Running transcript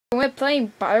We're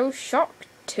playing Bioshock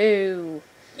 2.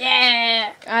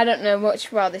 Yeah! I don't know much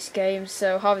about this game,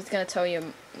 so Harvey's going to tell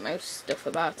you most stuff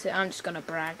about it. I'm just going to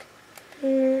brag.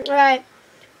 Right.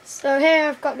 So here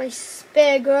I've got my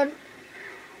spear gun.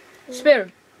 Spear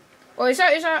him. Oh, is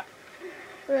that...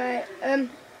 Right. I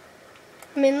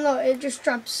mean, look, it just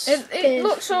drops. It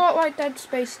looks a lot like Dead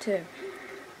Space 2.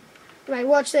 Right,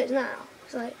 watch this now.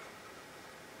 It's like...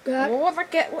 Well, what did I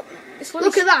get?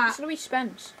 Look at that! It's Louis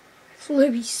Spence. It's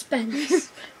Louis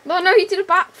Spence. No, he did a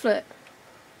backflip.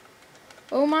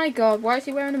 Oh my god, why is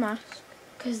he wearing a mask?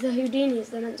 Because the Houdinis,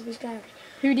 they're meant to be scary.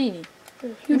 Houdini.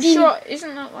 Houdini. I'm sure,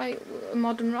 isn't that like a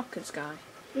modern rockers guy?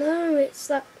 No, it's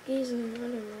that geezer. I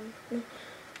don't know. No.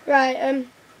 Right,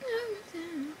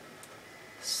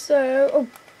 so... Oh.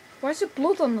 Why is there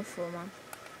blood on the floor, man?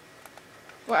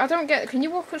 Well, I don't get it. Can you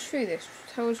walk us through this?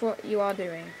 Tell us what you are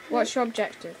doing. What's your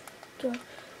objective?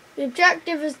 The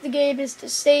objective of the game is to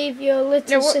save your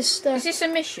little sister. Is this a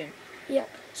mission? Yeah.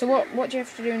 So what do you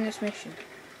have to do in this mission?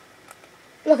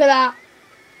 Look at that.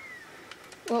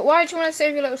 Well, why do you want to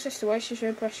save your little sister? Why is she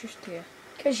so precious to you?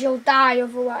 Because you'll die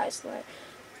otherwise. Like,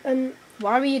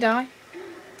 why will you die?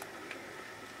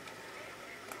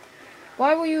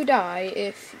 Why will you die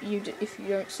if you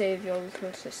don't save your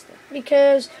little sister?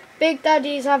 Because big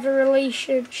daddies have a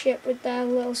relationship with their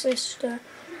little sister.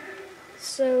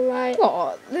 So like...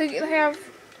 What? They have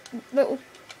little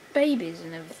babies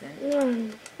and everything? No.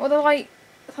 Or they're like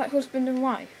husband and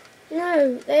wife?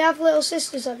 No, they have little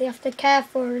sisters that they have to care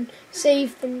for and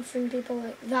save them from people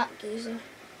like that geezer.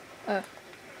 Oh.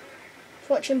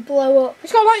 Watch him blow up.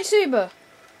 It's got a lightsaber!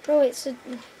 Oh, it's a...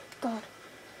 Oh, God.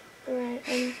 Right,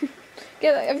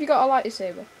 Have you got a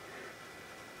lightsaber?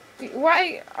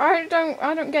 Why? I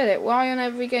don't get it. Why on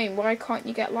every game? Why can't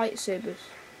you get lightsabers?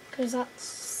 Because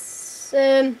that's...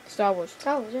 Star Wars.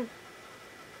 Star Wars, yeah.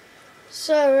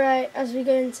 So, right, as we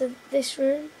go into this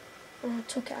room... Oh, I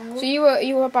took it out. So you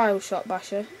were a Bioshock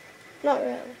basher? Not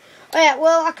really. Oh yeah,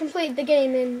 well I completed the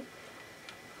game in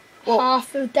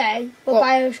half a day, but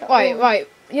Bioshock. Right.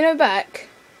 You know Beck?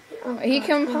 Oh, he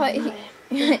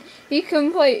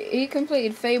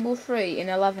completed Fable 3 in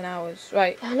 11 hours.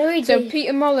 Right. I know he did. So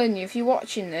Peter Molyneux, if you're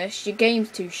watching this, your game's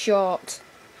too short.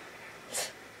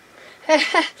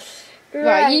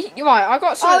 Right. I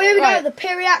got some. Oh, here we go. The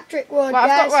pediatric one,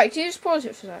 guys. Can you just pause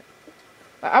it for a sec?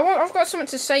 I've got something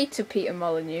to say to Peter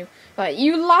Molyneux. Like,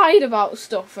 you lied about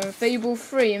stuff on Fable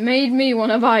 3 and made me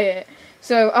want to buy it.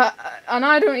 So, and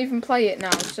I don't even play it now.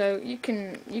 So you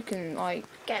can like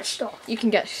get stuffed. You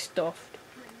can get stuffed.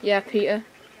 Yeah, Peter.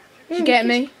 Did you get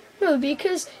me? No,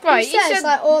 because he says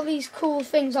like all these cool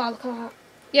things. I look at that.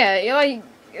 Yeah, you're like,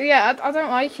 I don't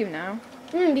like you now.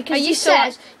 Because he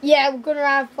says, yeah, we're gonna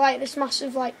have like this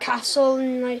massive like castle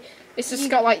and like. It's just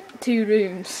got like 2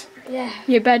 rooms. Yeah.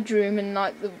 Your bedroom and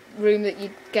like the room that you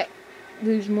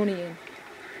lose money in.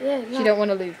 Yeah. You don't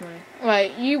want to lose money.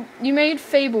 Right, you made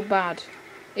Fable bad.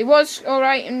 It was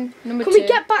alright in number 2. Can we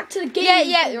get back to the game?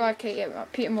 Yeah. Okay, yeah.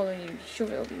 Right, Peter Molyneux,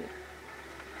 shove it up you.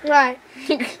 Right.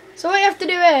 So what you have to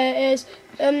do here is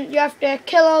you have to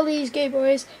kill all these gay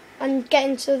boys and get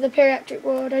into the pediatric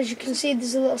ward. As you can see,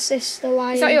 there's a little sister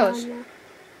lying. Is that yours? Down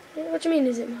there. What do you mean?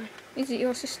 Is it mine? Is it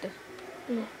your sister?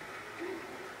 No.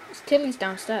 Tilly's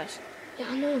downstairs. Yeah,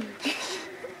 I know.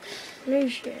 I know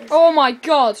she is. Oh my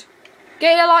god!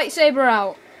 Get your lightsaber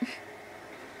out!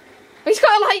 He's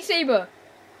got a lightsaber!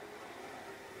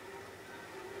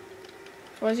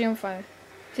 Why is he on fire?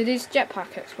 Did his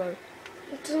jetpack explode?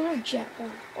 It doesn't have a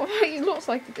jetpack. Oh, he looks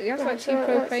like it. He has like 2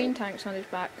 propane tanks on his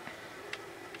back.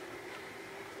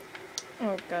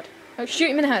 Oh god. Oh,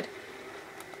 shoot him in the head.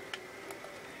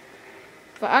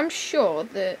 But I'm sure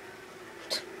that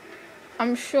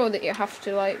you have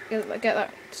to like get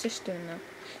that sister in there.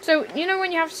 So you know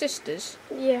when you have sisters?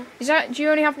 Yeah. Do you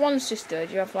only have one sister? Or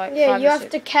do you have like 5 you or 6? have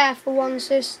to care for one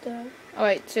sister. Oh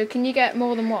wait, so can you get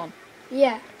more than one?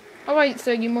 Yeah. Oh wait,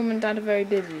 so your mum and dad are very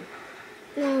busy.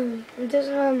 No, it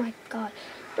doesn't. Oh my god.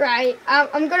 Right,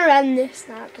 I'm gonna end this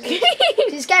now because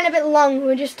it's getting a bit long.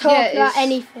 We're just talking about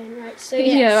anything, right? So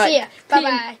yeah, right. see ya. Bye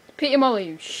bye. Peter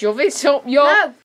Molyneux, shove it up your. No.